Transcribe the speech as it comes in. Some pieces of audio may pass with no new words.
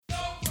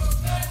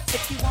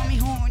If you want me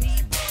horny,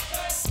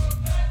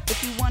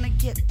 if you wanna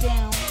get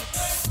down,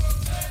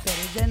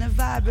 better than a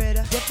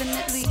vibrator.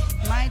 Definitely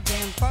my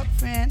damn fuck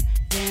friend.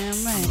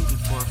 Damn right. I'm looking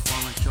for a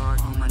fallen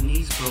chart on my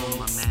knees, bro.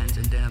 My man's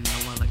and them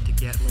know I like to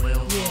get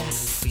flail. Yeah.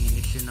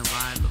 Phoenix in the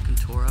ride, looking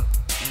tore up.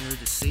 Enter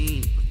the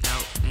scene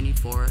without any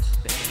forest.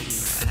 Begging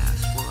your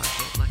ass for a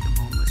hit like I'm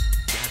homeless.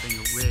 Grabbing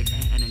a rig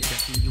and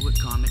injecting you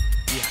with comet.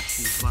 The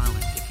action is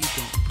violent if you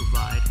don't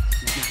provide.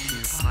 Snatching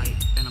your fight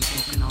and I'm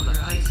smoking all the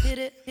ice. Hit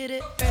it,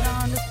 right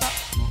on the spot.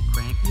 Smoke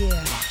crank, Yeah.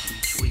 watch me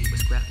sweet with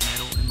scrap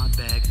metal in my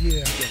bag.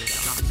 Yeah. Get a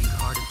shopping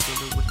cart and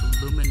fill it with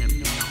aluminum.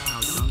 You know how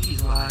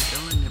junkies ride,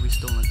 selling every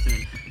stolen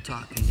thing. I'm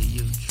talking to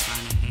you,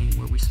 trying to hang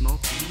where we smoke.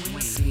 Weighing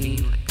a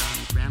fiend like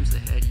I'm grams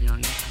ahead,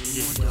 young.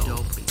 Did the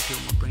dope until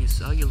my brain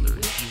cellular.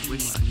 If you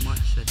wish too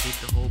much, I did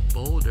the whole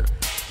boulder.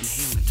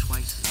 Inhaling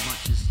twice as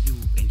much as you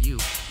and you.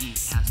 He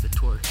has the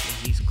torch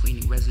and he's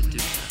cleaning residue.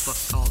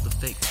 Fuck all the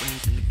fake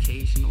friends and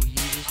occasional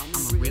users.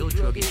 I'm a real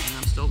druggie and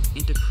I'm so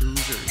into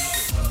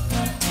cruisers.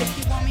 If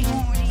you want me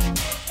horny,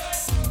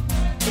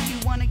 if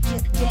you wanna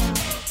get down,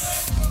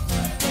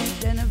 better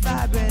than a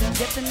vibrator.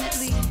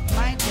 Definitely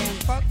my damn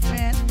fuck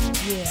friend.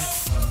 Yeah.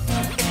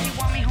 If you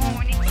want me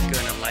horny,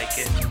 Gonna like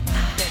it.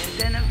 better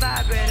than a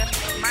vibrator.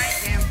 My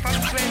damn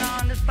fuck right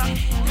on the spot.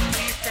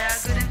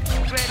 Freestyle good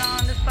and right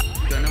on the spot.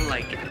 Gonna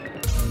like it.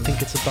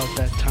 Think it's about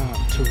that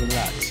time to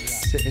relax.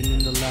 Sitting in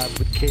the lab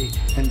with Kate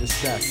and the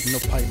sack. No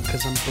pipe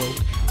cause I'm broke.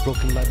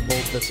 Broken light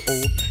bulb that's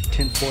old.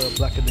 Tin foil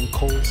blacker than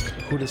coals.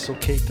 Who this so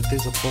cake that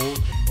there's a bowl?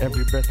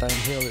 Every breath I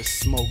inhale is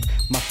smoke.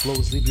 My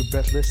flows leave you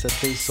breathless, that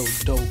they so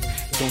dope.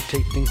 Don't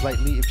take things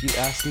lightly if you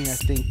ask me. I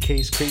think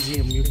K's crazy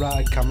and we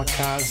ride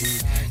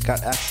kamikaze.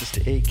 Got access to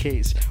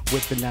AKs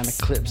with banana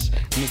clips.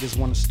 Niggas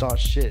wanna start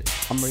shit.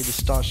 I'm ready to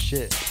start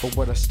shit. But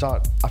what I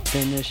start, I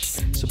finish.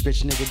 So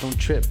bitch nigga don't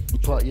trip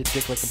and pull out your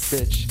dick like a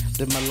bitch.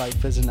 Live my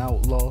life as an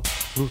outlaw.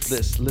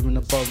 Ruthless, living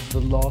above the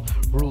law.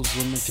 Rules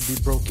were meant to be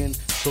broken.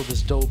 So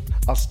this dope,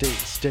 I'll stay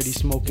steady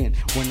smoking.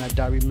 When I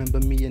die, remember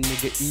me and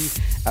nigga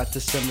E at the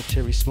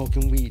cemetery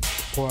smoking weed.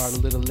 Pour out a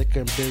little liquor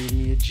and bury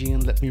me a G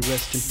and let me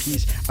rest in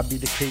peace. I'll be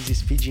the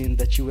craziest Fijian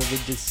that you ever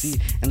did see.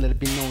 And let it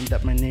be known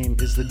that my name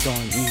is the Don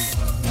E.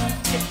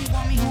 If you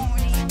want me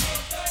horny,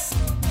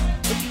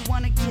 if you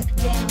wanna get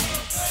down,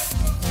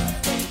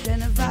 better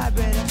than a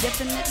vibrator.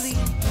 Definitely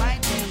my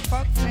damn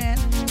fuck friend.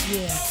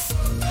 Yeah.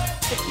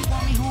 If you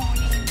want me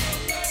horny,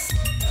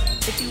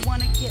 if you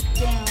wanna get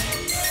down,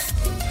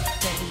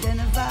 better than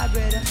a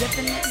vibrator.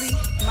 Definitely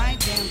my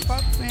damn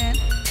fuck friend.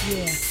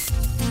 Yeah.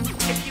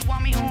 If you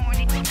want me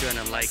horny,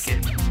 Gonna like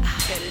it.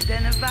 better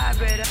than a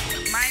vibrator.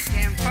 My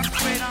damn fuck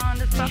right on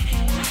the spot.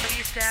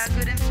 Freestyle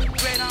good and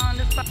right on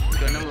the spot.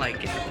 Gonna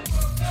like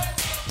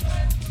it.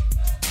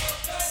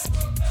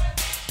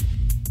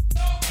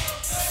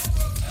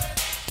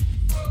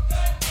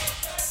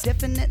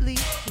 Definitely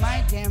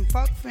my damn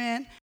fuck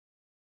friend.